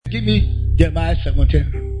Give me Jeremiah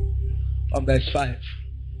 17 from verse 5.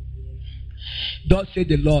 Thus said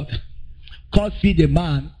the Lord, cause be the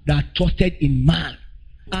man that trusted in man,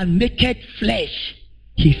 and maketh flesh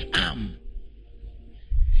his arm.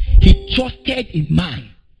 He trusted in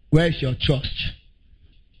man. Where is your trust?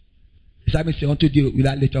 The psalmist said unto thee, will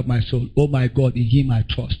I lift up my soul? Oh my God, in him I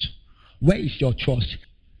trust. Where is your trust?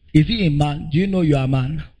 Is he a man? Do you know you are a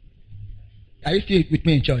man? Are you still with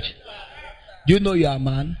me in church? Do you know you are a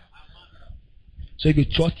man? So if you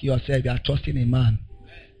trust yourself, you are trusting a man.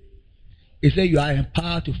 He said you are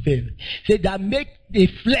empowered to fail. He said that make the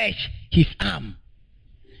flesh his arm.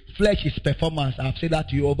 Flesh is performance. I've said that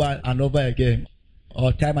to you over and over again.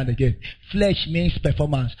 Or time and again. Flesh means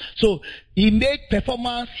performance. So he made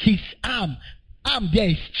performance his arm. Arm there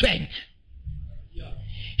is strength.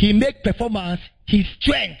 He made performance his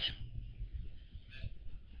strength.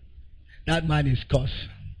 That man is cursed.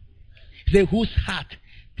 He said, whose heart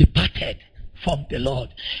departed from the Lord.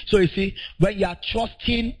 So you see, when you are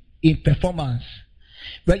trusting in performance,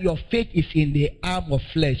 when your faith is in the arm of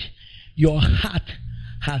flesh, your heart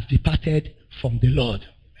has departed from the Lord.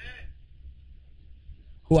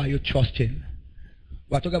 Who are you trusting?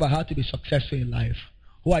 We are talking about how to be successful in life.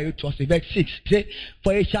 Who are you trusting? Verse 6. Say,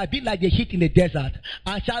 for it shall be like the heat in the desert,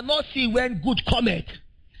 and shall not see when good cometh.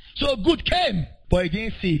 So good came, but he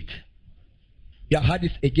didn't see it. You have heard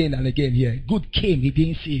this again and again here. Good came, he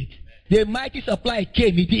didn't see it. The mighty supply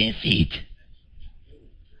came, he didn't see it.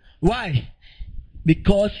 Why?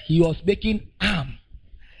 Because he was making arm.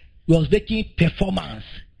 He was making performance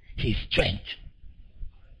his strength.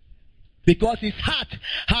 Because his heart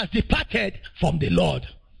has departed from the Lord.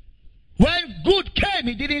 When good came,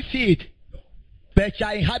 he didn't see it. But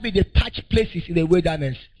shall inhabit the parched places in the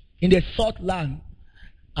wilderness, in the salt land,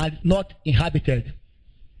 and not inhabited.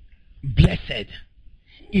 Blessed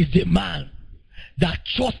is the man that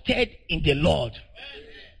trusted in the Lord.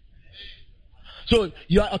 So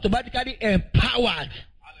you are automatically empowered.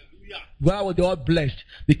 Hallelujah. God will be all blessed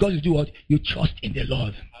because you do what? You trust in the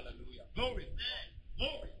Lord. Hallelujah. Glory.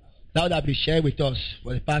 Glory. That would have been shared with us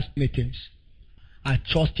for the past meetings. I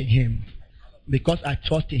trust in him. Because I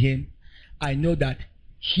trust in him, I know that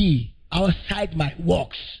he, outside my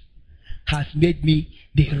works, has made me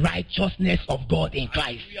the righteousness of God in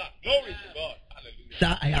Christ. Hallelujah. Glory to God. Hallelujah.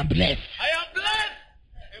 Sir, I am blessed. I am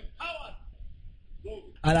blessed. Empowered. Glory.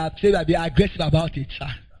 And I say that be aggressive about it, sir.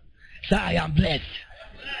 Sir, I am blessed.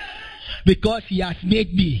 Because he has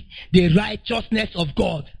made me the righteousness of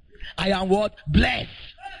God. I am what? Blessed.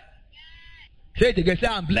 Say it again. Say,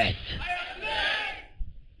 I am blessed. I am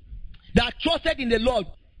blessed. That trusted in the Lord,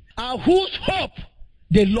 and whose hope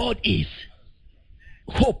the Lord is.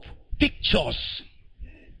 Hope. Pictures.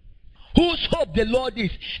 Whose hope the Lord is.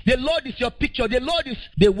 The Lord is your picture. The Lord is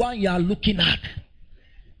the one you are looking at.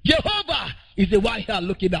 Jehovah is the one you are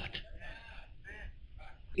looking at.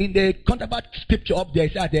 In the counterpart scripture up there,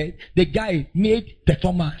 it said the guy made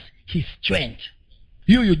performance his strength.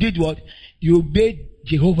 You did what? You made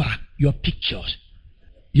Jehovah your pictures.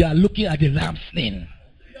 You are looking at the lamb slain.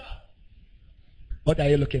 What are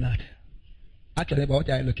you looking at? Actually, what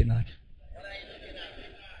are you looking at?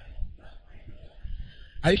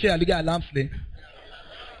 Are you sure you're looking at lamb slain?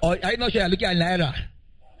 Or are you not sure you're looking at Naira?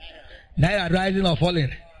 Naira rising or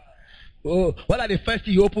falling? Oh, what are the first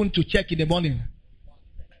things you open to check in the morning?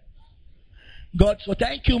 God, so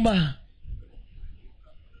thank you, ma.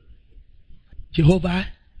 Jehovah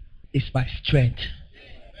is my strength.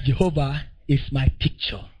 Jehovah is my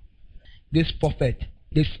picture. This prophet,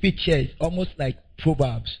 the speech here is almost like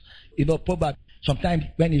Proverbs. You know, Proverbs, sometimes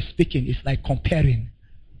when he's speaking, it's like comparing.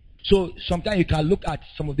 So sometimes you can look at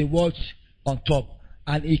some of the words on top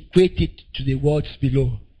and equate it to the words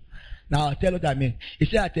below. Now I'll tell you what I mean. He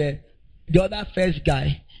said that the other first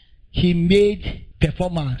guy, he made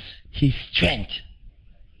performance his strength.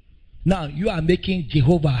 Now you are making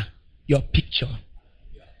Jehovah your picture.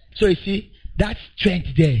 So you see, that strength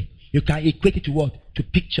there, you can equate it to what? To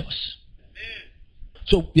pictures.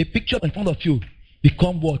 So the picture in front of you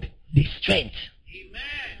become what? The strength.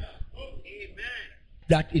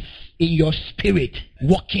 That is in your spirit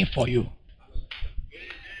working for you.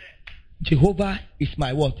 Jehovah is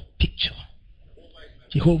my what? Picture.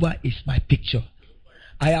 Jehovah is my picture.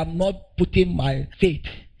 I am not putting my faith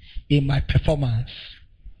in my performance.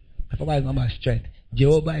 Performance is not my strength.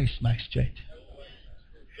 Jehovah is my strength.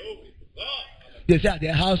 They say,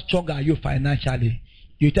 how strong are you financially?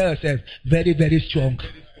 You tell yourself, very, very strong.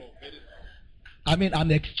 I mean,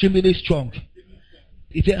 I'm extremely strong.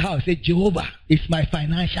 He said, how? He said, Jehovah is my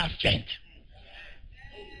financial strength.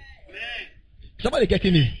 Somebody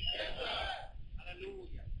getting me?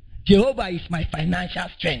 Jehovah is my financial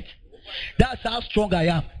strength. That's how strong I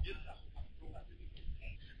am.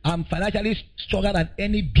 I'm financially stronger than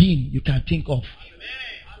any being you can think of.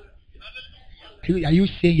 Are you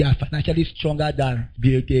saying you are financially stronger than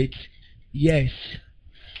Bill Gates? Yes.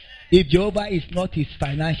 If Jehovah is not his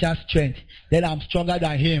financial strength, then I'm stronger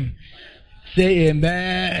than him. Say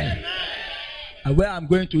amen. And where I'm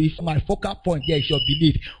going to is my focal point here is your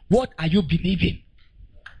belief. What are you believing?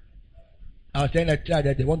 I was telling a child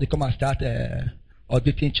that they want to come and start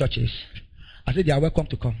auditing churches. I said they are welcome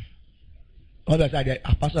to come. Others said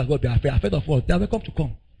our pastors will be afraid of us. They are welcome to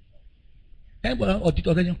come. Anybody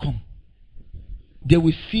auditor doesn't come. They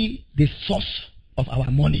will see the source of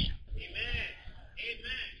our money. Amen.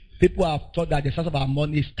 People have thought that the source of our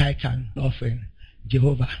money is tithe and offering.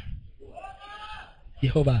 Jehovah.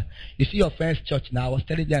 You see your friend's church now. I was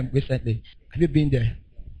telling them recently. Have you been there?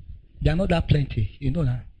 They are not that plenty. You know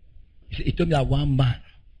that. He told me that one man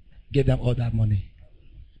gave them all that money.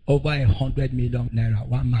 Over 100 million naira.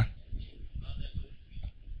 One man.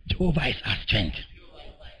 Jehovah is our strength.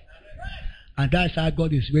 And that's how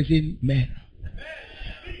God is raising men.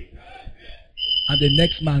 And the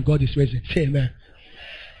next man God is raising. Say amen.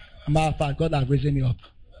 As a matter of fact, God has risen me up.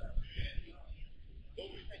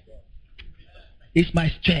 It's my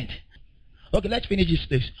strength. Okay, let's finish this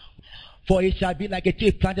place. For it shall be like a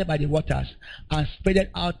tree planted by the waters and spreaded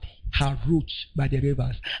out her roots by the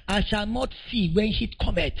rivers, and shall not see when heat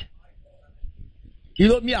cometh. You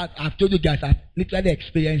know me, I've told you guys, I've literally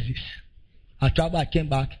experienced this. I traveled, I came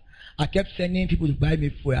back. I kept sending people to buy me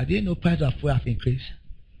fuel. I didn't know price of fuel have increased.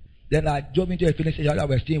 Then I drove into a filling station. I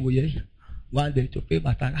was staying with you one day to pay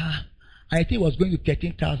my time. I think it was going to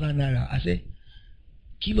 13,000 naira. I said,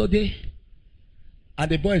 kilo day. And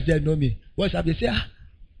the boys there know me. What's up? They say,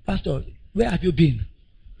 Pastor, where have you been?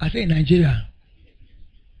 I say, in Nigeria.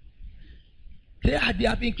 They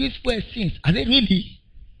have increased fuel since. I said, really?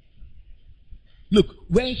 Look,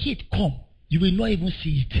 when heat come, you will not even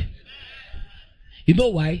see it. You know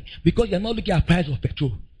why? Because you're not looking at the price of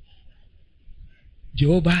petrol.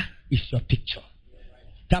 Jehovah is your picture.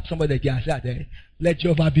 Tap somebody again and say, let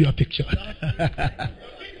Jehovah be your picture.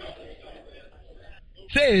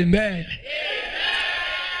 Say amen.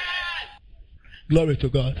 Glory to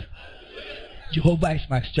God. Jehovah is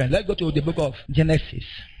my strength. Let's go to the book of Genesis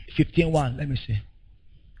 15:1. Let me see.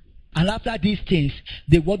 And after these things,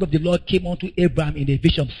 the word of the Lord came unto Abraham in a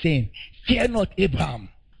vision, saying, fear not, Abraham.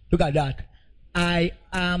 Look at that. I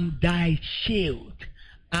am thy shield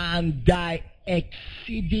and thy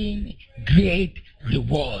exceeding great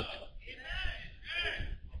reward.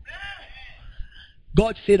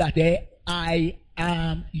 God said that I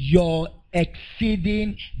am your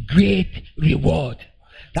exceeding great reward.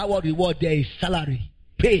 That word reward there is salary,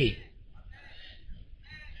 pay.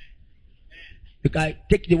 You can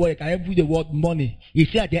take the word, you can put the word money. He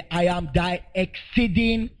said that I am thy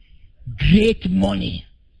exceeding great money.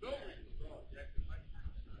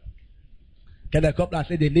 Can I come and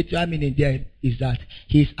say the literal meaning there is that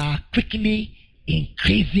he's our quickly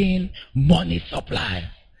increasing money supply.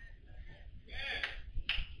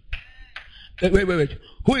 Wait.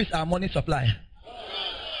 Who is our money supply?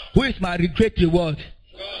 Who is my great reward?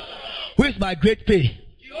 Who is my great pay?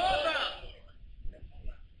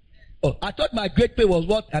 Oh, I thought my great pay was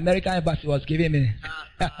what American Embassy was giving me.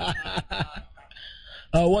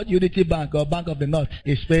 What Unity Bank or Bank of the North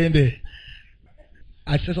is paying me.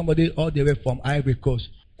 I saw somebody all the way from Ivory Coast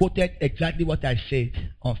quoted exactly what I said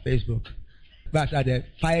on Facebook. But I said there are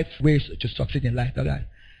 5 ways to succeed in life. Okay?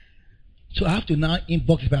 So I have to now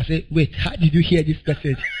inbox him and say, wait, how did you hear this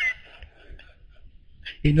message?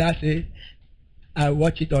 He now said, I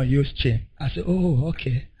watch it on Ustream. I said, oh,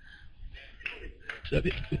 okay. So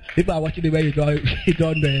people are watching the way you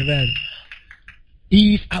don't know, amen.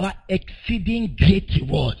 He is our exceeding great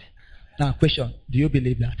reward. Now, question, do you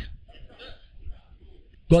believe that?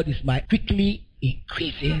 God is my quickly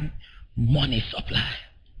increasing money supply.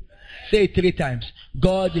 Say it 3 times.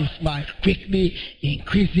 God is my quickly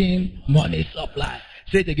increasing money supply.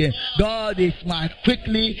 Say it again. God is my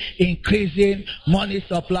quickly increasing money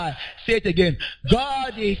supply. Say it again.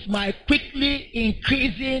 God is my quickly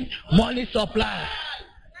increasing money supply.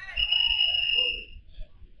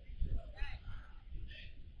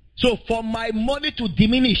 So for my money to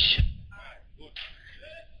diminish,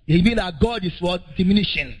 it means that God is what?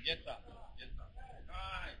 Diminishing. Yes, sir.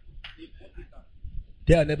 Yes, sir.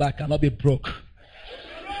 Tell your neighbor, I cannot be broke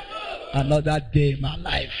another day in my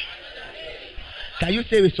life. Can you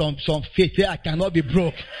say with some faith, I cannot be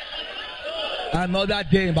broke another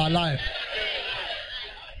day in my life?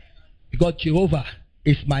 Because Jehovah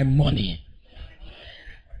is my money.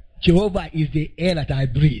 Jehovah is the air that I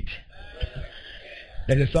breathe.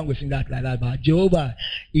 There's a song we sing that like that about Jehovah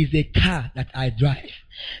is the car that I drive.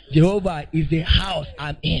 Jehovah is the house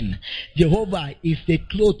I'm in. Jehovah is the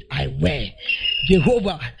clothes I wear.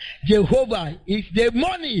 Jehovah is the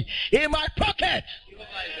money in my pocket.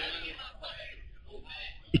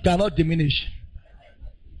 It cannot diminish.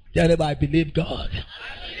 Tell them I believe God.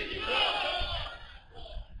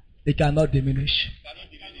 It cannot diminish.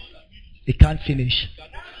 It can't finish.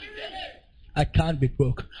 I can't be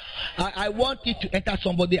broke. I want it to enter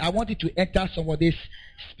somebody. I want it to enter somebody's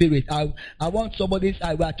spirit. I want somebody's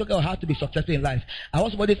eye. We are talking about how to be successful in life. I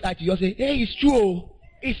want somebody's eye to just say, hey, it's true.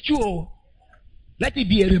 It's true. Let it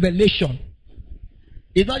be a revelation.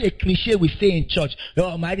 It's not a cliche we say in church.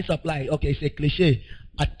 Oh, mighty supply. Okay, it's a cliche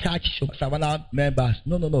attached to Savannah members.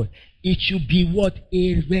 No. It should be what?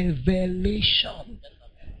 A revelation.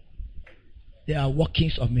 There are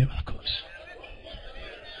workings of miracles.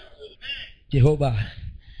 Jehovah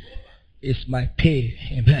is my pay.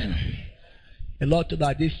 Amen. The Lord told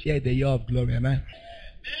us this year the year of glory. Amen.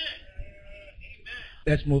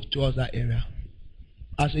 Let's move towards that area.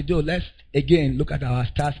 As we do, let's again look at our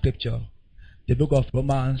star scripture, the book of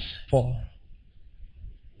Romans 4.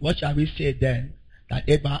 What shall we say then? That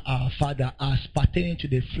Abraham our father, as pertaining to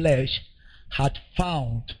the flesh, had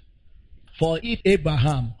found. For if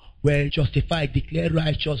Abraham were justified, declared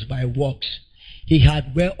righteous by works, he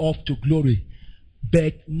had whereof to glory,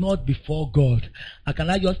 but not before God. And can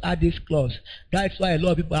I just add this clause? That's why a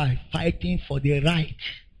lot of people are fighting for the right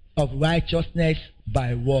of righteousness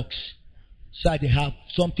by works, so that they have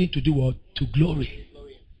something to do with to glory.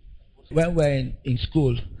 When we're in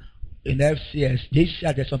school, in FCS, they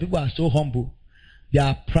said that some people are so humble, they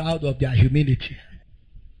are proud of their humility.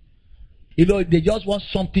 You know, they just want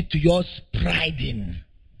something to just pride in.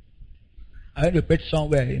 I went to preach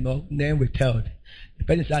somewhere, name withheld. The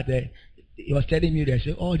person said there, he was telling me, they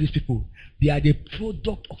said, all these people, they are the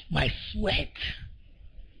product of my sweat.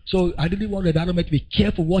 So I really want the environment to be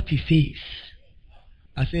careful what he says.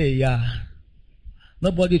 I say, yeah.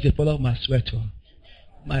 Nobody is a product of my sweat.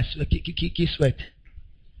 My sweat, sweat.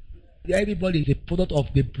 Everybody is a product of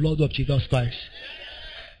the blood of Jesus Christ.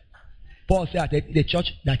 Paul said that the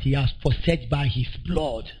church that he has possessed by his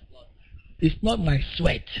blood. It's not my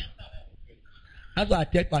sweat. That's why I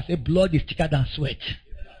tell people, I say blood is thicker than sweat.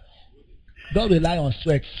 Don't rely on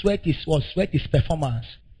sweat. Sweat is what? Sweat is performance.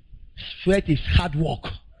 Sweat is hard work.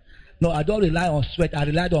 No, I don't rely on sweat. I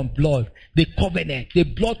rely on blood. The covenant, the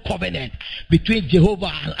blood covenant between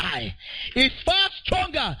Jehovah and I is far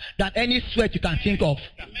stronger than any sweat you can think of.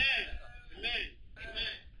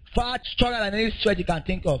 Far stronger than any sweat you can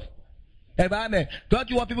think of. Amen. Don't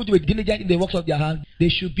you want people to be diligent in the works of their hands? They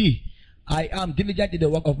should be. I am diligent in the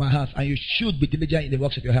work of my hands, and you should be diligent in the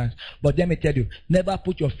works of your hands. But let me tell you, never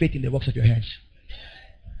put your faith in the works of your hands.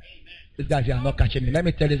 These guys are not catching me. Let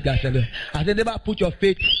me tell these guys, I said, never put your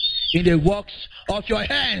faith in the works of your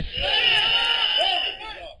hands.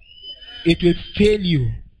 It will fail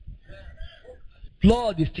you.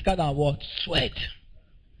 Blood is thicker than what? Sweat.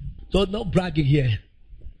 So no bragging here.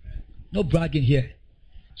 No bragging here.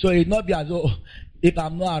 So it not be as though if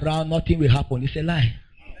I'm not around, nothing will happen. It's a lie.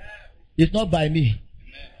 It's not by me.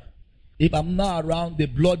 If I'm not around, the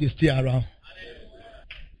blood is still around.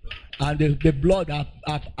 And the blood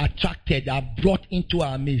have attracted, have brought into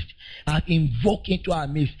our midst, have invoked into our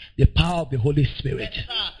midst the power of the Holy Spirit.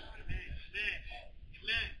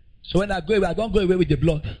 So when I go away, I don't go away with the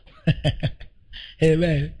blood.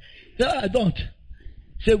 Amen. No, I don't.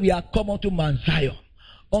 Say we are come unto Mount Zion,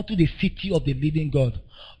 unto the city of the living God,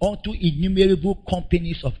 unto innumerable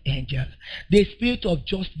companies of angels. The spirit of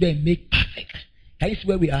just men make perfect. Can you see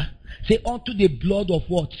where we are? Say unto the blood of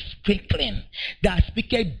what? Sprinkling, that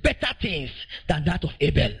speaketh better things than that of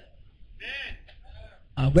Abel.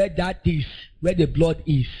 And where that is, where the blood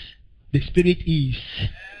is, the spirit is.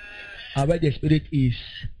 And where the spirit is,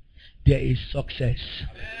 there is success.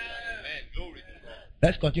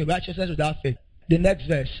 Let's continue. Righteousness without faith. The next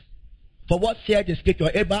verse. For what said the scripture?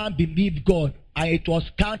 Abraham believed God, and it was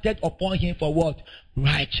counted upon him for what?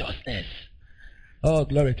 Righteousness. Oh,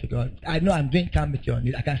 glory to God. I know I'm doing commentary on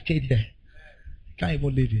it. I can stay there. Can't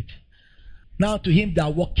even leave it. Now to him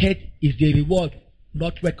that worketh is the reward,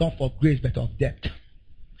 not reckoned for grace, but of debt.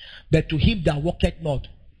 But to him that worketh not,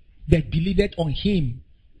 but believeth on him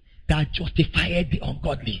that justifieth the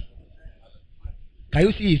ungodly. Can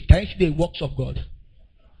you see it? Can you see the works of God?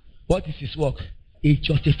 What is his work? He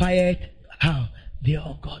justifieth how? The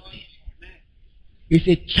ungodly. He's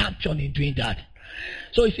a champion in doing that.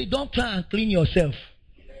 So you see, don't try and clean yourself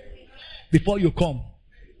before you come.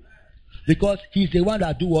 Because he's the one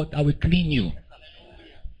that do what? I will clean you.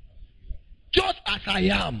 as I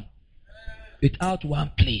am, without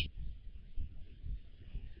one plea.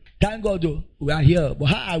 Thank God though, we are here. But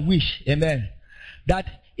how I wish, amen, that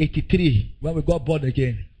 83, when we got born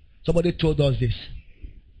again, somebody told us this.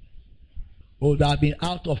 Oh, that have been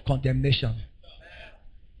out of condemnation.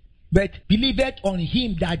 But believeth on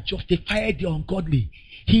him that justified the ungodly.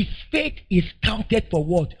 His faith is counted for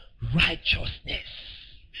what? Righteousness.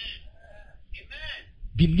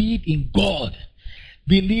 Believe in God.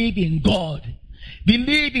 Believe in God.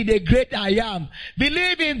 Believe in the great I am.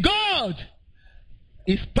 Believe in God.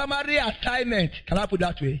 His primary assignment, can I put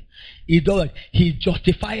that way? Is that he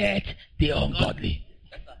justified the ungodly.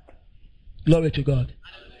 Glory to God.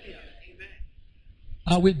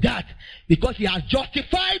 And with that, because he has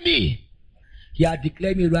justified me, he has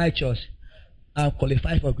declared me righteous and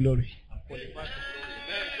qualified for glory.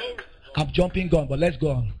 I'm jumping on, but let's go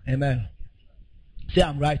on. Amen. Say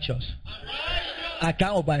I'm righteous. I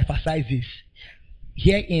can't overemphasize this.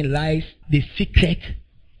 Herein lies the secret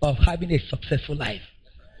of having a successful life.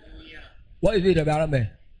 What is it, Amen?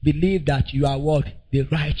 Believe that you are what? The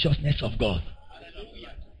righteousness of God.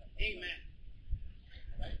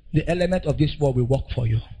 The element of this world will work for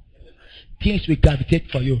you. Things will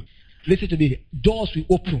gravitate for you. Listen to me. Doors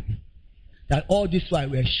will open. That all this while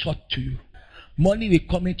were shut to you. Money will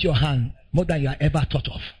come into your hand more than you have ever thought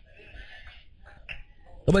of.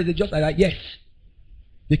 Somebody say just like that. Yes.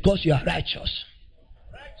 Because you are righteous.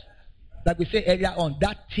 Like we said earlier on,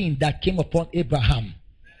 that thing that came upon Abraham,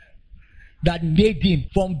 that made him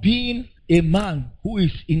from being a man who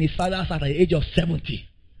is in his father's house at the age of 70.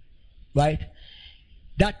 Right?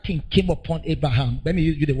 That thing came upon Abraham. Let me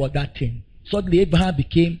use the word that thing. Suddenly Abraham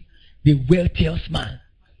became the wealthiest man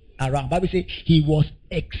around. Bible says he was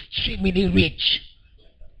extremely rich.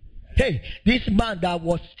 Hey, this man that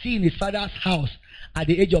was still in his father's house at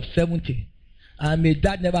the age of 70. And may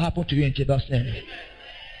that never happen to you in Jesus' name.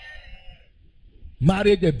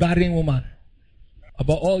 Married a barren woman.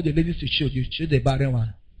 About all the ladies you choose a barren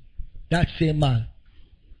one. That same man,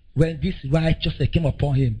 when this righteousness came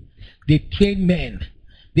upon him, they trained men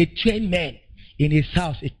in his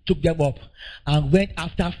house. He took them up and went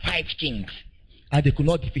after 5 kings, and they could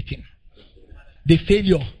not defeat him. The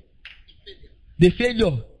failure,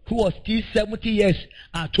 who was still 70 years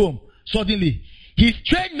at home, suddenly his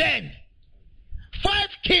trained men, 5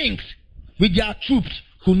 kings with their troops,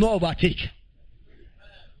 could not overtake.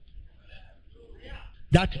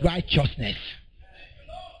 That righteousness,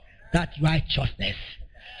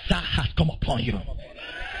 sir, has come upon you.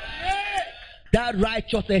 That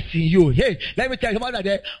righteousness in you. Hey, let me tell you about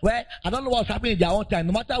that. Well, I don't know what's happening in their own time.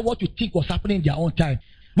 No matter what you think was happening in their own time.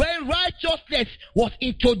 When righteousness was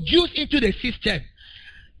introduced into the system,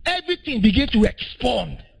 everything began to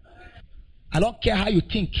expand. I don't care how you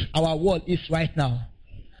think our world is right now.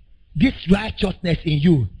 This righteousness in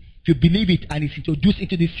you, if you believe it and it's introduced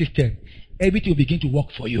into this system, everything will begin to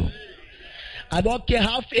work for you. I don't care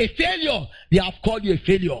how a failure, they have called you a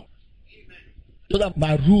failure. Those are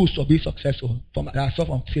my rules of being successful. That I saw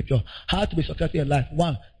from Scripture. How to be successful in life.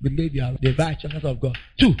 1, believe you are the righteousness of God.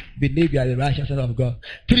 2, believe you are the righteousness of God.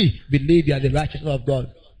 3, believe you are the righteousness of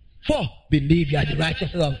God. 4, believe you are the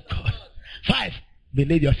righteousness of God. 5,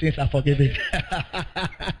 believe your sins are forgiven.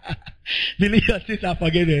 Believe your sins are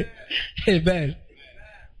forgiven. Amen.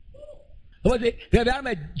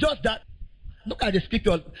 Just that. Look at the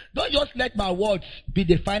scripture. Don't just let my words be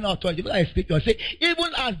the final authority. Look at the scripture. Say,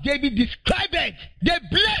 even as David described it, the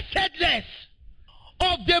blessedness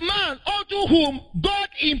of the man unto whom God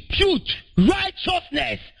impute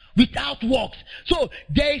righteousness without works. So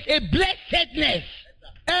there is a blessedness,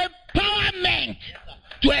 empowerment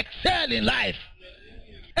to excel in life.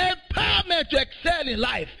 Empowerment to excel in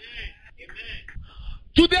life.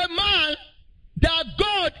 To the man that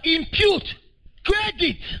God impute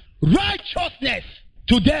credit, righteousness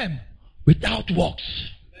to them without works.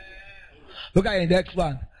 Look at the next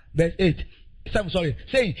one, verse 8.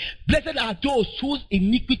 Saying, blessed are those whose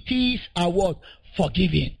iniquities are what?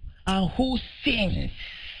 Forgiven, and whose sins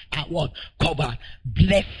are what? Covered.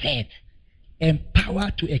 Blessed,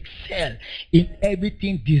 empowered to excel in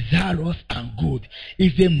everything desirous and good,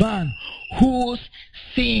 is the man whose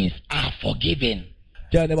sins are forgiven.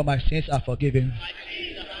 Tell them, my sins are forgiven.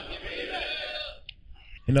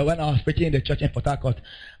 You know, when I was preaching in the church in Port Harcourt,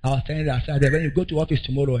 I was telling that when you go to office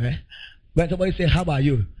tomorrow, when somebody says, how are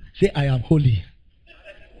you? Say, I am holy.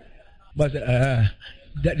 But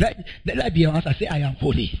let be your answer. Say, I am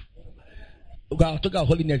holy. I'll talk about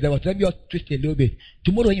holiness. Let me just twist a little bit.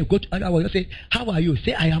 Tomorrow when you go to I will say, how are you?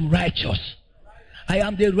 Say, I am righteous. I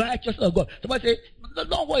am the righteousness of God. Somebody say,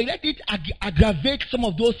 don't worry, let it aggravate some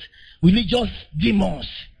of those religious demons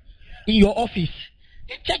in your office.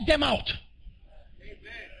 Check them out.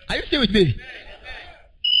 Are you still with me?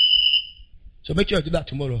 So make sure you do that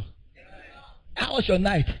tomorrow. How was your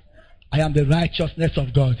night? I am the righteousness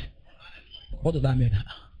of God. What does that mean?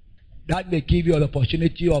 That may give you an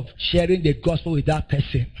opportunity of sharing the gospel with that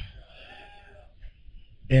person.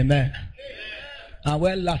 Amen. And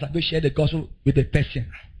when last have you shared the gospel with a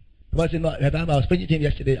person? Because I was preaching to him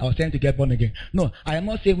yesterday, I was saying to get born again. No, I am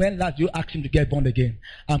not saying when last you asked him to get born again.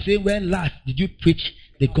 I'm saying when last did you preach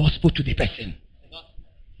the gospel to the person?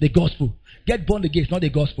 The gospel. Get born again is not the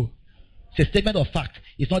gospel. It's a statement of fact.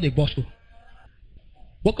 It's not the gospel.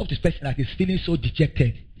 Walk up to this person that is feeling so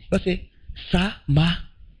dejected. Just say, sir, ma,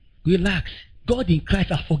 relax. God in Christ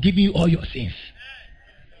has forgiven you all your sins.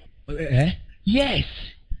 Yes.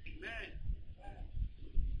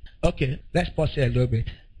 Okay, let's pause here a little bit.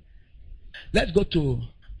 Let's go to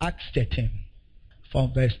Acts 13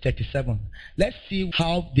 from verse 37. Let's see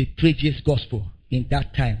how they preach this gospel in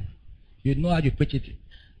that time. You know how you preach it.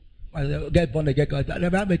 Get born again.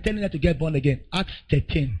 I'm telling you to get born again. Acts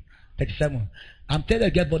 13, 37. I'm telling you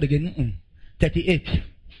to get born again. 38.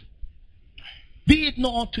 Be it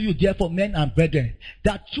known unto you, therefore, men and brethren,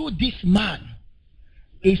 that through this man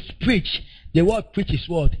is preached. The word preach is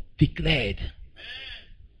what? Declared.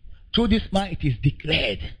 Through this man it is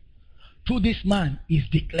declared. Through this man is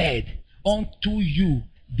declared unto you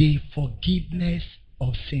the forgiveness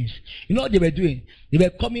of sins. You know what they were doing? They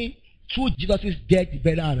were coming through Jesus' death,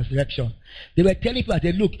 burial, and resurrection. They were telling people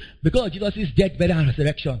that, look, because of Jesus' death, burial, and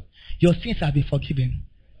resurrection, your sins have been forgiven.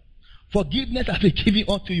 Forgiveness has been given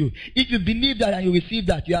unto you. If you believe that and you receive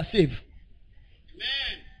that, you are saved.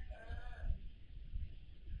 Amen.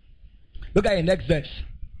 Look at the next verse.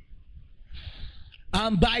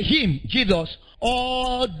 And by him, Jesus,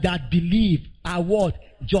 all that believe are what?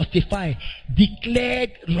 Justified.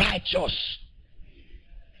 Declared righteous.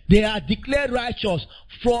 They are declared righteous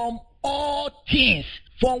from all things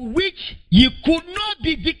from which you could not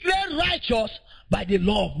be declared righteous by the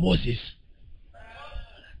law of Moses.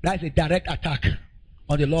 That is a direct attack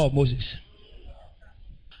on the law of Moses.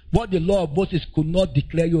 What the law of Moses could not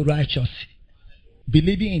declare you righteous.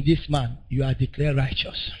 Believing in this man, you are declared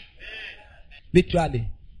righteous. Literally,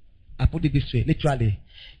 I put it this way, literally,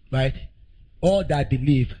 right? All that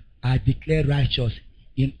believe are declared righteous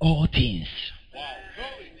in all things.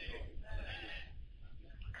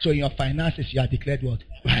 So in your finances, you are declared what?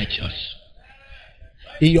 Righteous.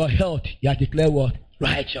 In your health, you are declared what?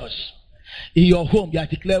 Righteous. In your home, you are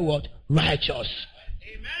declared what? Righteous.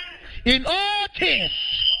 Amen. In all things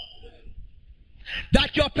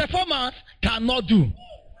that your performance cannot do.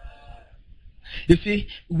 You see,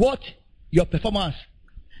 what your performance,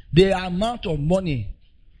 the amount of money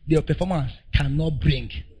your performance cannot bring.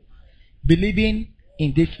 Believing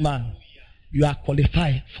in this man, you are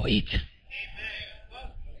qualified for it.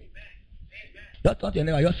 Don't talk to your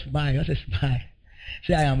neighbor, just smile, just smile.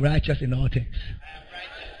 Say, I am righteous in all things.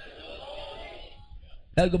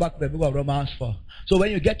 Let's go back to the book of Romans 4. So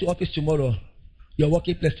when you get to office tomorrow, your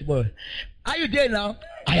working place tomorrow, are you there now?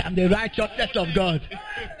 I am the righteousness of God.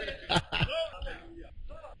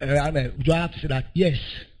 Do I have to say that? Yes.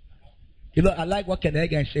 You know, I like what Ken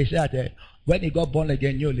Hagin says that when he got born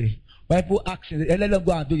again newly, when people ask him, let them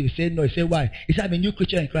go and do it, he said no. He said, why? He said, I'm a new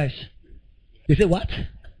creature in Christ. They say, what?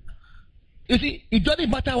 You see, it doesn't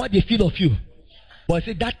matter what they feel of you. But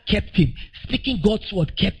he said that kept him. Speaking God's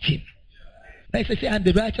word kept him. Like I say, I'm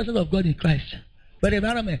the righteousness of God in Christ. But the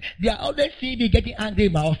environment, they are always seeing me getting angry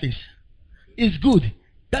in my office. It's good.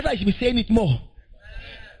 That's why I should be saying it more.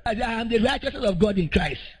 I am the righteousness of God in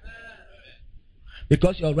Christ.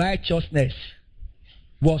 Because your righteousness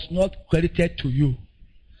was not credited to you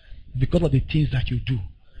because of the things that you do.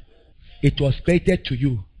 It was credited to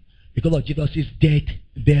you because of Jesus' death,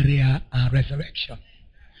 burial, and resurrection.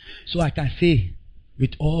 So I can say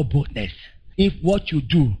with all boldness, if what you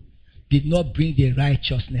do did not bring the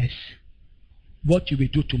righteousness, what you will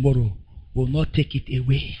do tomorrow will not take it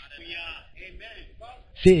away.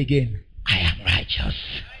 Say again, I am righteous.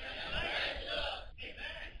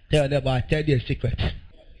 Tell them, I tell you a secret.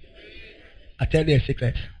 I tell you a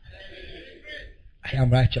secret. I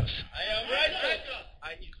am righteous.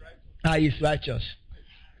 I is righteous.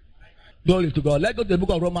 Glory to God. Let's go to the book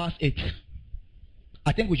of Romans 8.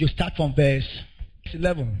 I think we should start from verse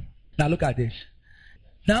 11. Now look at this.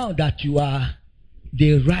 Now that you are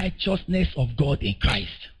the righteousness of God in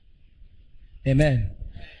Christ. Amen.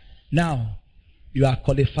 Now you are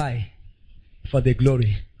qualified for the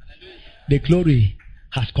glory. The glory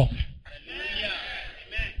has come.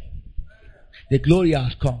 The glory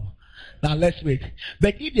has come. Now let's read.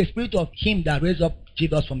 But if the spirit of him that raised up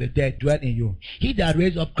Jesus from the dead dwell in you, he that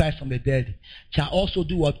raised up Christ from the dead shall also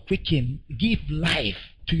do what? Quicken, give life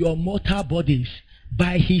to your mortal bodies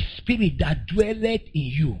by his spirit that dwelleth in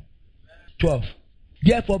you. 12.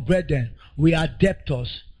 Therefore, brethren, we are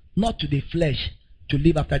debtors, not to the flesh, to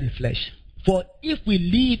live after the flesh. For if we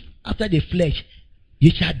live after the flesh,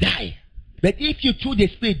 ye shall die. But if you through the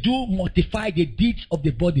spirit do mortify the deeds of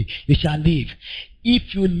the body, you shall live.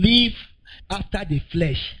 If you live after the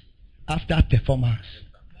flesh, after performance,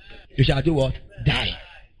 you shall do what? Die.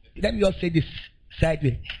 Let me just say this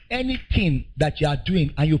sideways. Anything that you are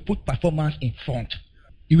doing and you put performance in front,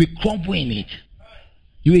 you will crumble in it.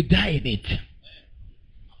 You will die in it.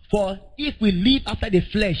 For if we live after the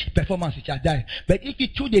flesh, performance, you shall die. But if you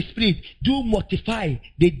through the spirit do mortify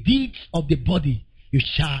the deeds of the body, you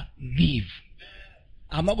shall live.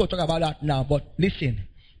 I'm not going to talk about that now, but listen.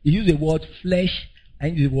 You use the word flesh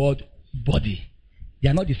and the word body. They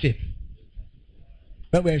are not the same.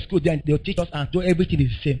 When we're in school, then they'll teach us and do everything is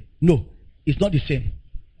the same. No, it's not the same.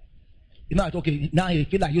 You know, okay, now you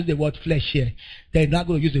feel like use the word flesh here. They're not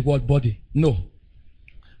going to use the word body. No.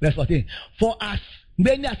 Verse 14. For as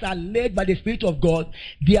many as are led by the Spirit of God,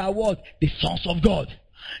 they are what? The sons of God.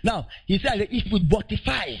 Now, he said that if we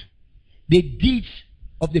mortify the deeds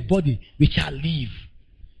of the body, we shall live.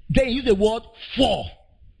 Then he used the word for.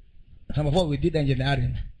 Some of us, we did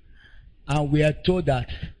engineering. And we are told that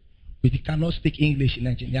we cannot speak English in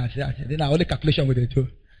engineering. Then our only calculation with the two.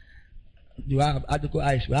 You have adequate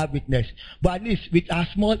eyes, we have witness. But at least with our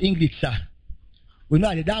small English, sir, we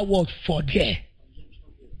know that word for there.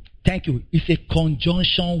 Thank you. It's a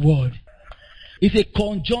conjunction word. It's a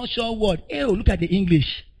conjunction word. Hey, look at the English.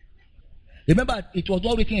 Remember, it was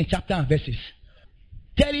all written in chapter and verses.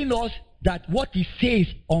 Telling us that what he says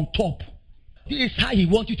on top, this is how he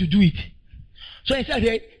wants you to do it. So he said,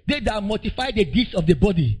 they that mortify the deeds of the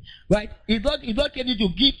body, right? He's not telling you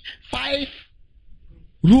to give 5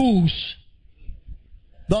 rules.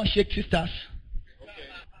 Don't shake sisters.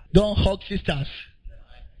 Don't hug sisters.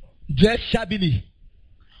 Dress shabbily.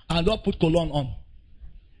 And don't put cologne on.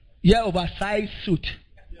 Yeah, oversized suit.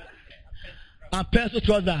 And pencil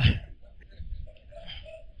trouser.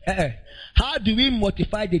 How do we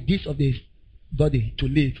mortify the deeds of the body to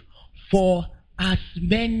live? For as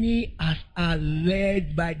many as are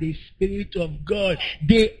led by the Spirit of God,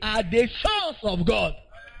 they are the sons of God.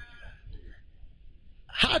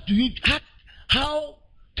 How to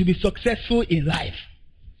be successful in life?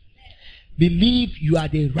 Believe you are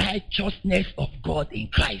the righteousness of God in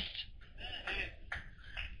Christ.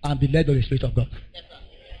 And be led by the Spirit of God.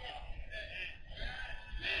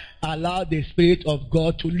 Allow the Spirit of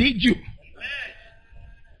God to lead you.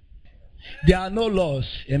 There are no laws.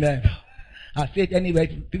 Amen. I say it anyway.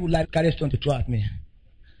 People like carry stone to throw at me.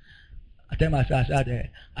 I tell myself,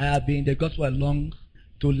 I have been in the gospel long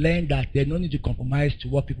to learn that there's no need to compromise to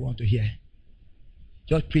what people want to hear.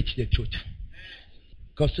 Just preach the truth.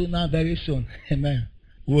 Because sooner, very soon, amen,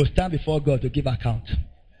 we will stand before God to give account.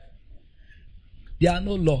 There are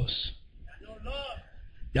no laws.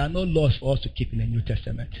 There are no laws for us to keep in the New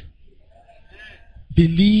Testament.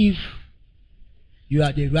 Believe you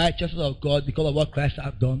are the righteousness of God because of what Christ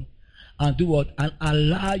has done. And do what? And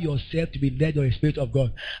allow yourself to be led by the Spirit of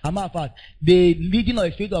God. As a matter of fact, the leading of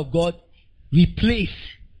the Spirit of God replace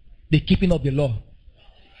the keeping of the law.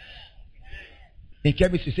 In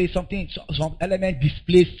chemistry, say something, some element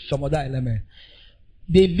displaces some other element.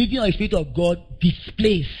 The leading of the Spirit of God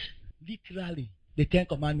displays, literally, the 10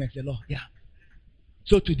 Commandments, the law. Yeah.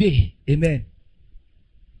 So today, amen,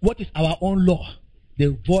 what is our own law?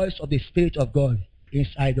 The voice of the Spirit of God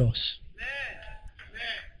inside us.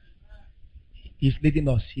 He's leading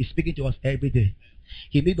us. He's speaking to us every day.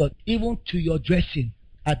 He leads us even to your dressing.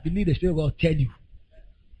 I believe the Spirit of God will tell you.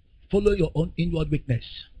 Follow your own inward weakness.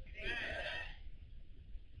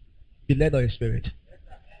 Be led by the Spirit.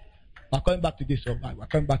 We're coming back to this. We're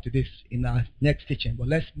coming back to this in our next teaching. But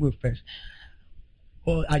let's move first.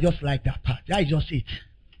 Oh, I just like that part. That is just it.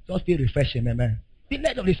 Just feel refreshing, amen. Be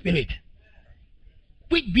led of the Spirit.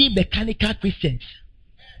 Quit being mechanical Christians.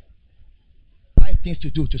 5 things to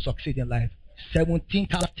do to succeed in life. 17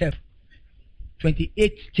 steps.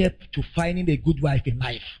 28 steps to finding a good wife in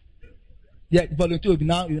life. Yeah, volunteer will be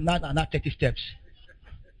now 30 steps.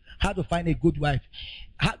 How to find a good wife.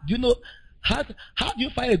 How do you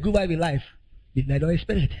find a good wife in life? Be led by the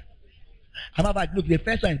Spirit. Look, the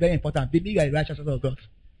first one is very important. Believe you are the righteousness of God.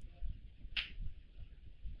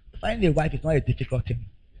 Finding a wife is not a difficult thing.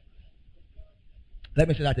 Let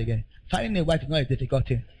me say that again. Finding a wife is not a difficult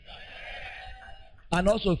thing. And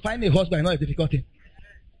also, finding a husband is not a difficult thing.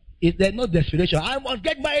 There's no desperation. I must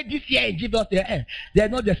get married this year in Jesus' name.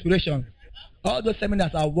 There's no desperation. All those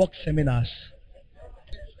seminars are work seminars.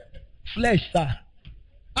 Flesh, sir.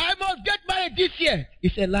 I must get married this year.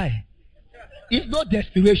 It's a lie. It's no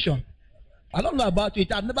desperation. I don't know about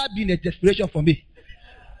it. I've never been a desperation for me.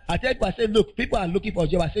 I tell people, I say, look, people are looking for a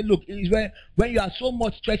job. I say, look, it's when you are so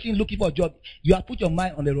much stressing looking for a job, you have put your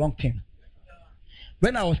mind on the wrong thing.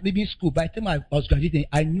 When I was leaving school, by the time I was graduating,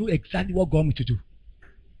 I knew exactly what God me to do.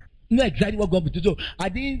 Knew exactly what God me to do. I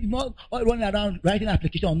didn't not running around writing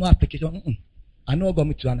application or no application. I know what God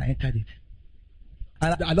me to do, and I entered it.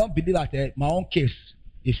 And I don't believe that my own case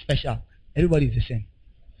is special. Everybody is the same.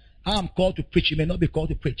 I am called to preach. You may not be called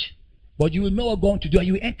to preach. But you will know what God to do and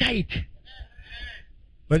you will enter it.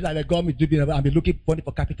 For example, God me to do, I'll be looking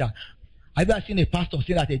for capital. Have you ever seen a pastor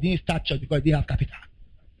say that they didn't start church because they didn't have capital?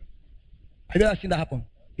 Have you ever seen that happen?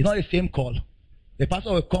 It's not the same call. The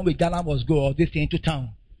pastor will come with Ghana must go or this thing into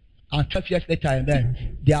town. And 12 years later, and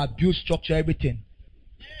then they have built structure, everything.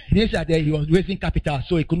 He didn't say that he was raising capital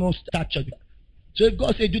so he could not start church. So if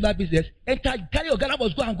God said do that business, enter, carry your Ghana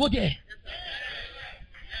must go and go there.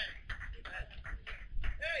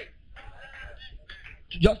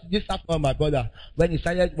 Just this happened, my brother, when he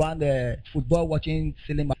started one football watching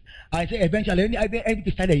cinema. I said eventually,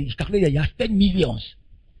 everything started, he calculated, he has spent millions.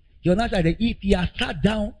 He was not like if he has sat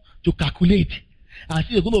down to calculate and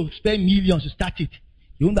see he's going to spend millions to start it,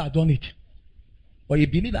 he wouldn't have done it. But he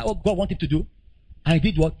believed that what God wanted to do, and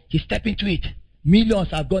he did what? He stepped into it. Millions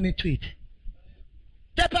have gone into it.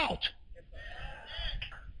 Step out.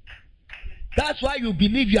 That's why you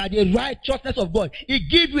believe you are the righteousness of God.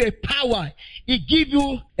 It gives you a power. It gives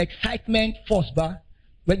you excitement first, but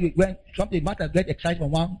when something matters, get excited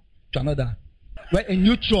from one to another. When a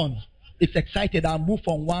neutron is excited and move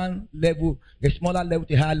from one level, a smaller level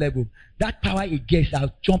to a higher level, that power it gets,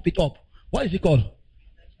 I'll jump it up. What is it called?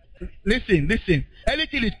 Listen.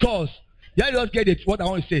 Anything it calls, you just get it. What I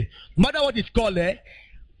want to say. No matter what it's called,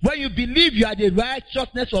 when you believe you are the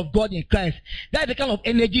righteousness of God in Christ, that's the kind of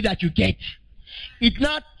energy that you get. It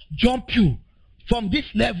not jump you from this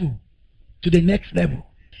level to the next level.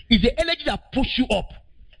 It's the energy that pushes you up.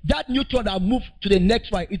 That neutron that moves to the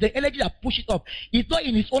next one is the energy that pushes up. It's not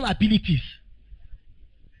in its own abilities.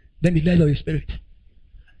 Then the level of the Spirit.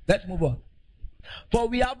 Let's move on. For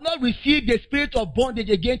we have not received the spirit of bondage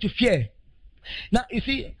again to fear. Now, you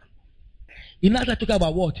see, in order to talk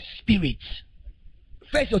about what? Spirits.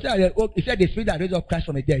 First, he said the spirit that raised up Christ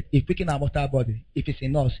from the dead is quickening our mortal body, if it's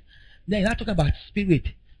in us. Then, not talking about spirit.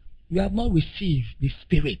 We have not received the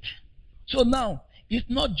spirit. So now, it's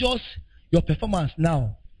not just your performance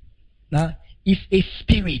now. Now, it's a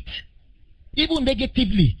spirit. Even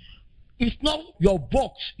negatively, it's not your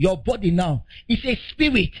box, your body now. It's a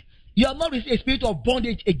spirit. You have not received a spirit of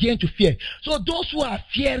bondage again to fear. So those who are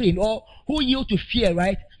fearing or who yield to fear,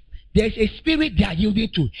 right? There's a spirit they are yielding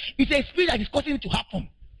to. It's a spirit that is causing it to happen.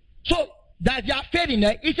 So that they are fearing,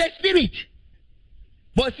 it's a spirit.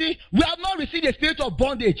 But see, we have not received a spirit of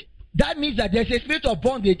bondage. That means that there's a spirit of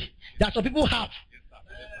bondage that some people have.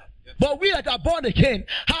 But we that are born again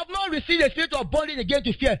have not received the spirit of bondage again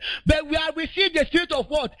to fear. But we have received the spirit of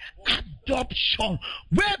what? Adoption.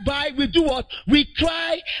 Whereby we do what? We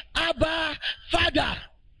cry, Abba, Father.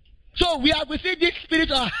 So we have received this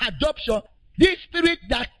spirit of adoption. This spirit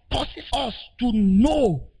that causes us to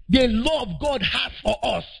know the love God has for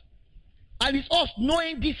us. And it's us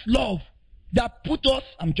knowing this love that put us,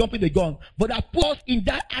 I'm jumping the gun, but that put us in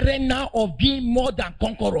that arena of being more than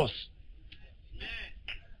conquerors.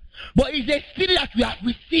 But it's a spirit that we have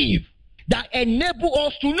received that enables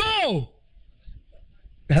us to know.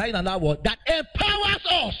 That empowers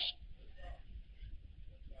us.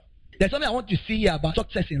 There's something I want to see here about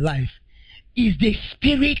success in life. Is the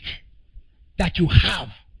spirit that you have,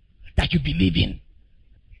 that you believe in.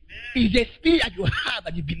 Is the spirit that you have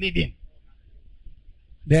that you believe in.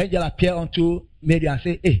 The angel appear unto Mary and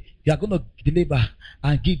say, hey, you are going to deliver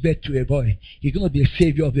and give birth to a boy. You're going to be a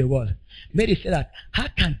savior of the world. Mary said that, how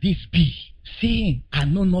can this be? Seeing I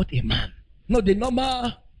know not a man. No, the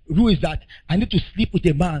normal rule is that I need to sleep with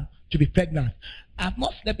a man to be pregnant. I've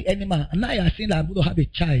not slept with any man. And now you are saying that I'm going to have a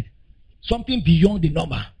child. Something beyond the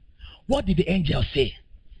normal. What did the angel say?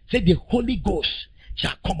 Say the Holy Ghost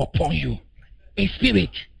shall come upon you. A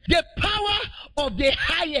spirit. The power of the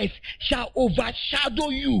highest shall overshadow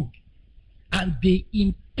you. And the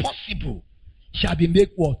impossible shall be made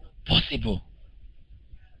what? Possible.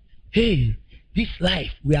 Hey, this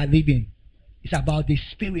life we are living is about the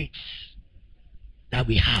spirits that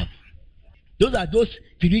we have. Those are those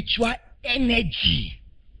spiritual energy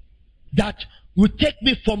that will take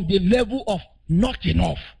me from the level of not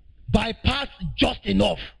enough, bypass just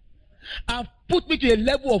enough, and put me to a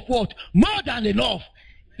level of what? More than enough.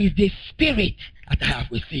 Is the spirit that I have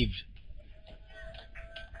received.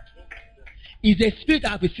 Is the spirit I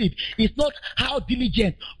have received. It's not how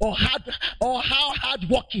diligent or how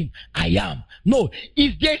hardworking I am. No,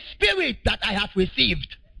 it's the spirit that I have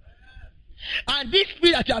received. And this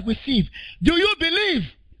spirit that you have received, do you believe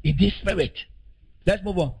in this spirit? Let's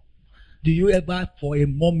move on. Do you ever for a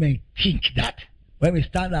moment think that when we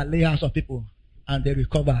stand and lay hands on people and they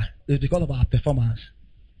recover, it's because of our performance?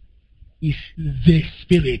 It's the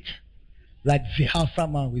spirit, like the Alpha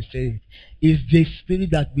man will say, is the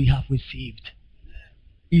spirit that we have received.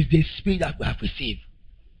 Is the spirit that we have received.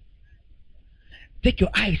 Take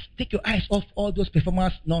your eyes off all those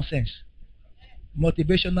performance nonsense,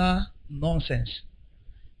 motivational nonsense,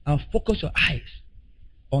 and focus your eyes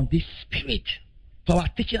on this spirit. For our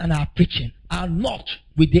teaching and our preaching are not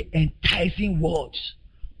with the enticing words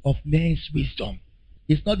of men's wisdom.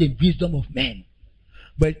 It's not the wisdom of men,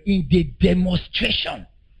 but in the demonstration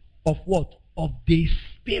of what? Of the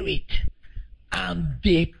spirit and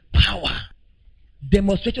the power.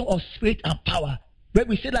 Demonstration of spirit and power. When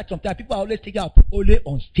we say that sometimes, people are always taking up only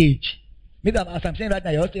on stage. Maybe as I'm saying right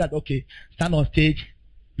now, you're always saying that, okay, stand on stage,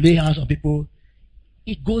 lay hands on people.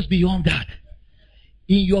 It goes beyond that.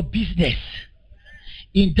 In your business,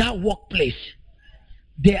 in that workplace,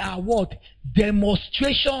 there are what?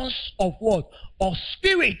 Demonstrations of what? Of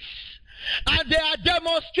spirits. And there are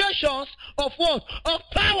demonstrations of what? Of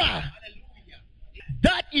power.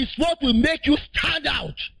 That is what will make you stand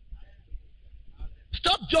out.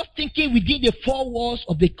 Stop just thinking within the four walls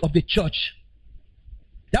of the church.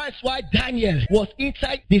 That's why Daniel was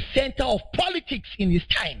inside the center of politics in his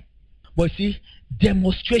time. But see,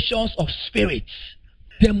 demonstrations of spirits,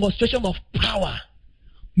 demonstration of power,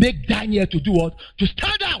 make Daniel to do what? To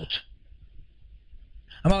stand out.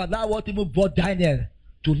 And that what even brought Daniel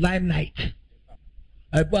to limelight.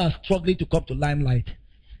 People are struggling to come to limelight.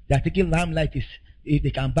 They are thinking limelight is if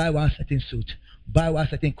they can buy one certain suit, buy one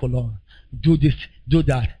certain cologne, do this, do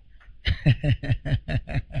that.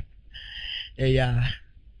 Yeah,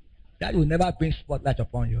 that will never bring spotlight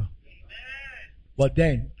upon you. But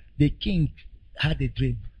then the king had a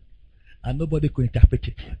dream, and nobody could interpret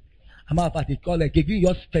it. As a matter of fact, he called it, giving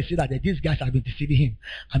your special that these guys have been deceiving him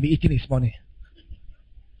and been eating his money.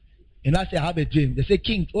 And I say, I have a dream. They say,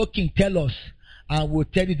 King, oh King, tell us, and we'll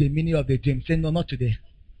tell you the meaning of the dream. Say, no, not today.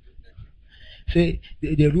 Say,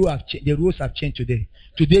 the rules have changed today.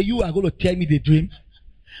 Today, you are going to tell me the dream,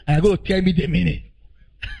 and you're going to tell me the meaning.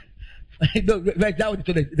 Right now,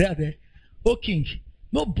 there. Oh King,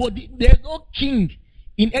 there's no king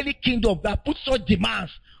in any kingdom that puts such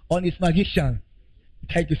demands on his magician.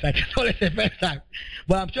 Thank you, sir. It's the first time.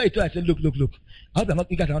 But I'm sure he told us, look. I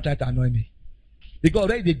hope you guys are not trying to annoy me. Because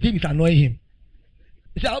already the dream is annoying him.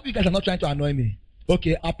 He said, I hope you guys are not trying to annoy me.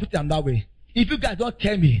 Okay, I'll put it that way. If you guys don't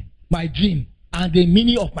tell me my dream and the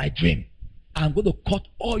meaning of my dream, I'm going to cut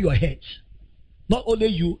all your heads. Not only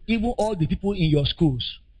you, even all the people in your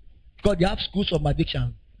schools. Because they have schools of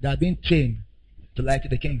magicians that are being trained to lie to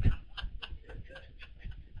the king.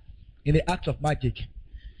 In the act of magic.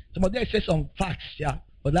 Some of them say some facts, yeah.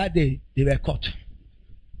 But that day, they were caught.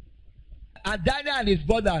 And Daniel and his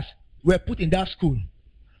brothers were put in that school.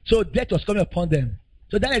 So death was coming upon them.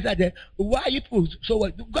 So Daniel said, why are you put? So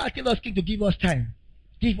what? God tell us, king, to give us time.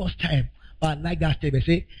 Give us time. But like that statement,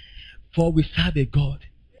 say, for we serve a God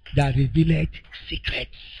that revealed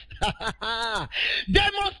secrets.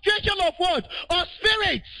 Demonstration of what? Of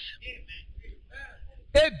spirits.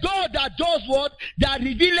 A God that does what? That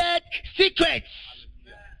revealed secrets.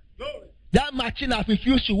 That machine has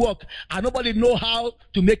refused to work and nobody know how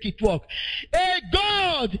to make it work. A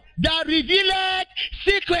God that revealed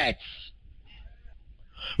secrets.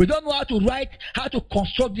 We don't know how to write, how to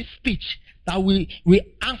construct this speech that we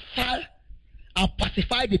answer and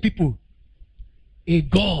pacify the people. A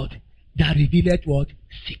God that revealed what?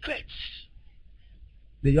 Secrets.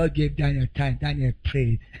 They all gave Daniel time. Daniel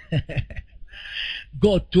prayed.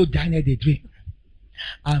 God told Daniel the dream.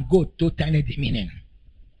 And God told Daniel the meaning.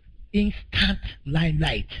 Instant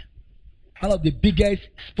limelight. One of the biggest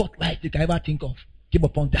spotlights you can ever think of came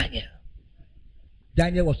upon Daniel.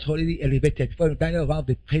 Daniel was already elevated. Before Daniel was one of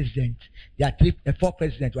the presidents. There are four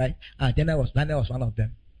presidents, right? And Daniel was one of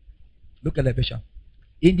them. Look at elevation.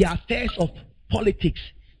 In the affairs of politics,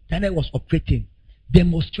 Daniel was operating,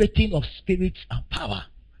 demonstrating of spirits and power.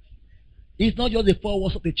 It's not just the four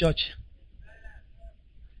walls of the church.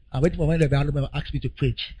 I'm waiting for when the Bible asked me to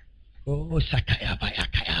preach. Oh, Sakayaba,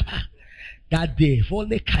 Yakayaba. That day,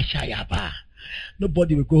 Vole Kashayaba.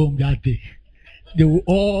 Nobody will go home that day. They will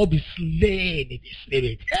all be slain in the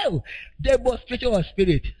spirit. Hell, demonstration of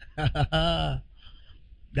spirit. That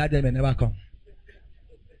day may never come.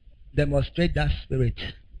 Demonstrate that spirit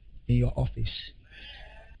in your office.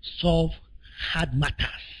 Solve hard matters.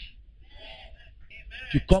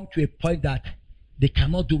 You come to a point that they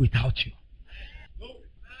cannot do without you.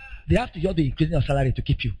 They have to just be increasing your salary to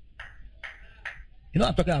keep you. You know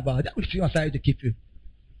what I'm talking about? They will increase your salary to keep you.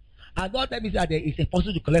 And God tell me that it's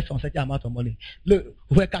impossible to collect some certain amount of money. Look,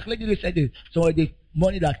 we're calculating some of the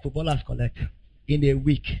money that footballers collect in a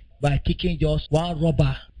week by kicking just one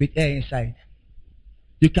rubber with air inside.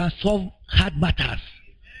 You can solve hard matters.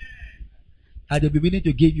 And they'll be willing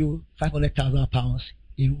to give you £500,000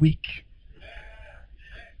 a week.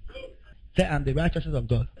 Say, I'm the righteousness of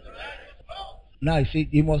God. Now you see,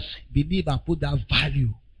 you must believe and put that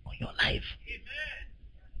value on your life.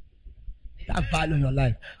 That value in your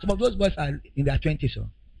life. Some of those boys are in their 20s, so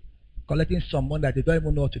collecting some money that they don't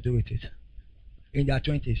even know what to do with it. In their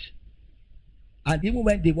 20s. And even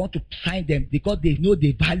when they want to sign them, because they know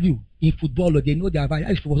the value in football, or they know their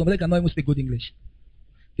value. Somebody cannot even speak good English.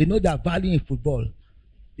 They know their value in football.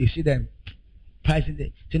 You see them pricing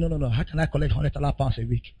them. Say, no. How can I collect £100,000 a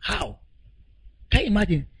week? How? Can you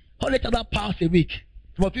imagine? £100,000 a week.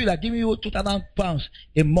 Some of you that giving you £2,000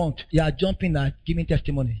 a month, you are jumping and giving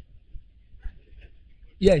testimony.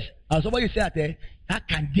 Yes. And somebody said that, how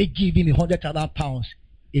can they give him £100,000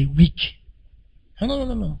 a week?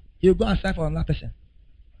 No. You go and sign for another person.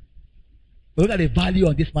 But look at the value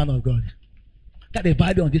on this man of God. Look at the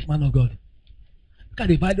value on this man of God. Look at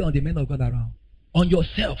the value on the men of God around. On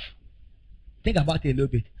yourself. Think about it a little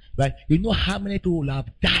bit. Right? You know how many people have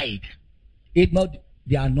died if not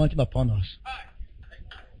the anointing upon us.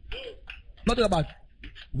 Not about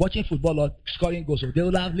watching football or scoring goals. They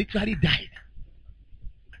will have literally died.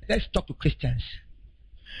 Let's talk to Christians.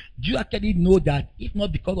 Do you actually know that if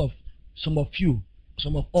not because of some of you,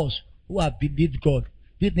 some of us who have believed God,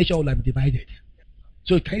 this nation will have been divided?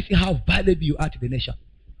 So can you see how valuable you are to the nation?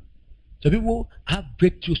 So people have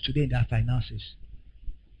breakthroughs today in their finances.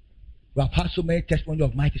 We have had so many testimonies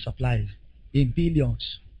of mighty supplies in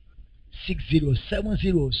billions, 6 zeros, 7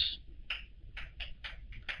 zeros.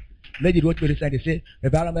 Lady wrote me recently, they say,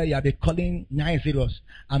 Reverend, you have been calling 9 zeros.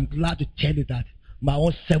 I'm glad to tell you that my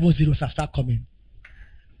own 7 zeros have started coming.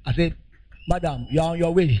 I said, Madam, you're on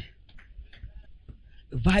your way.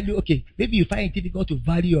 Value, okay. Maybe you find it difficult to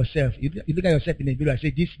value yourself. You look at yourself in the mirror and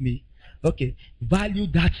say, this is me. Okay. Value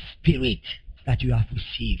that spirit that you have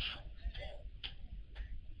received.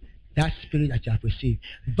 That spirit that you have received.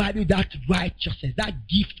 Value that righteousness, that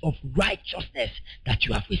gift of righteousness that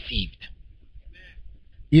you have received.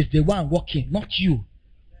 Is the one working, not you.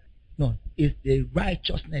 No, it's the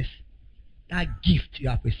righteousness, that gift you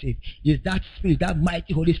have received. Is that spirit, that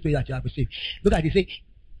mighty Holy Spirit that you have received. Look at it, say,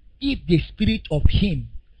 if the spirit of him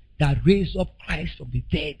that raised up Christ from the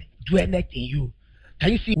dead dwelleth in you.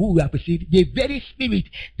 Can you see who we have received? The very spirit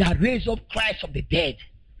that raised up Christ from the dead.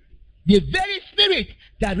 The very spirit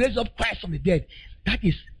that raised up Christ from the dead. That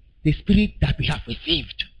is the spirit that we have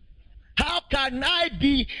received. How can I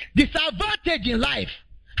be disadvantaged in life?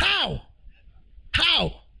 How?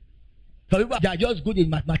 Some people, they are just good in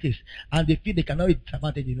mathematics and they feel they cannot be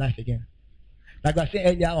disadvantaged in life again. Like I was saying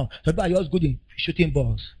earlier on, some people are just good in shooting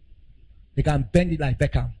balls. They can bend it like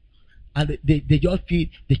Beckham. And they just feel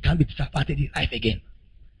they can't be disadvantaged in life again.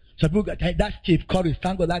 Some people, that Steve Curry,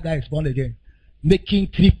 thank God that guy is born again. Making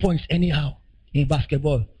 3 points anyhow in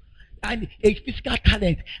basketball. And a physical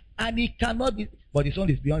talent. And he cannot be, but his own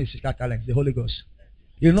is beyond his physical talent, the Holy Ghost.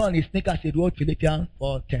 You know, on his sneakers, he wrote Philippians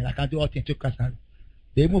 4:10. I can do all things through Christ.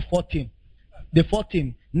 They moved 14. The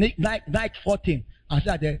 14, Nike 14, and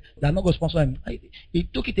said they're not going to sponsor him. He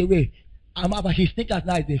took it away. But his sneakers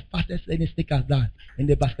now is the fastest selling sneakers now in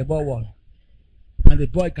the basketball world. And the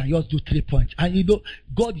boy can just do 3 points. And you know,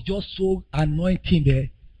 God is just so anointing there.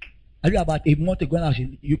 I think about a month ago when I was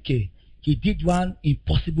in the UK, he did one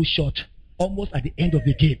impossible shot almost at the end of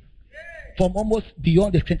the game. From almost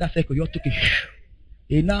beyond the center circle, you took it.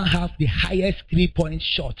 They now have the highest 3-point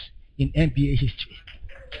shots in NBA history.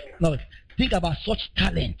 Now, think about such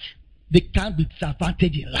talent. They can't be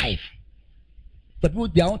disadvantaged in life. But people,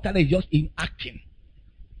 their own talent is just in acting.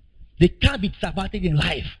 They can't be disadvantaged in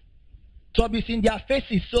life. So it's in their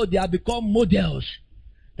faces, so they have become models.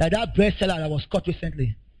 Like that bread seller that was caught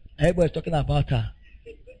recently. Everybody's talking about her.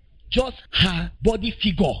 Just her body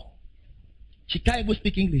figure. She can't even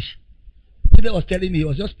speak English. Today was telling me he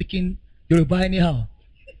was just speaking Yoruba anyhow.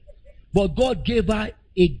 But God gave her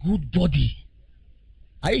a good body.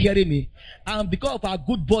 Are you hearing me? And because of her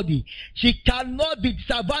good body, she cannot be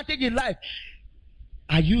disadvantaged in life.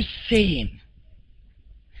 Are you saying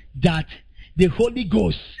that the Holy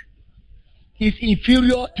Ghost is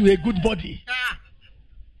inferior to a good body.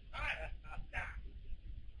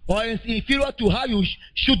 Or is inferior to how you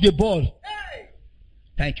shoot the ball.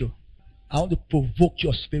 Thank you. I want to provoke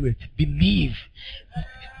your spirit. Believe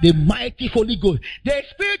the mighty Holy Ghost. The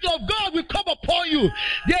Spirit of God will come upon you.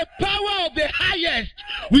 The power of the highest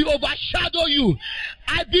will overshadow you.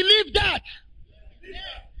 I believe that.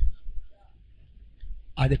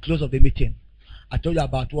 At the close of the meeting, I told you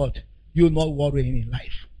about what? You not worrying in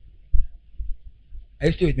life. Are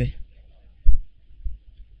you still with me?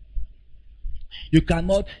 You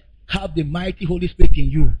cannot have the mighty Holy Spirit in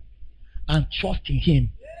you and trust in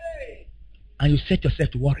Him, and you set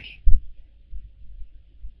yourself to worry.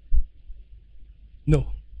 No.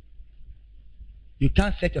 You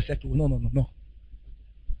can't set yourself to no.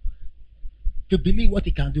 To believe what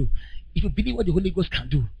He can do. If you believe what the Holy Ghost can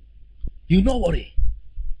do, you not worry.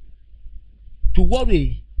 To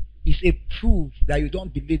worry is a proof that you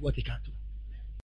don't believe what He can do.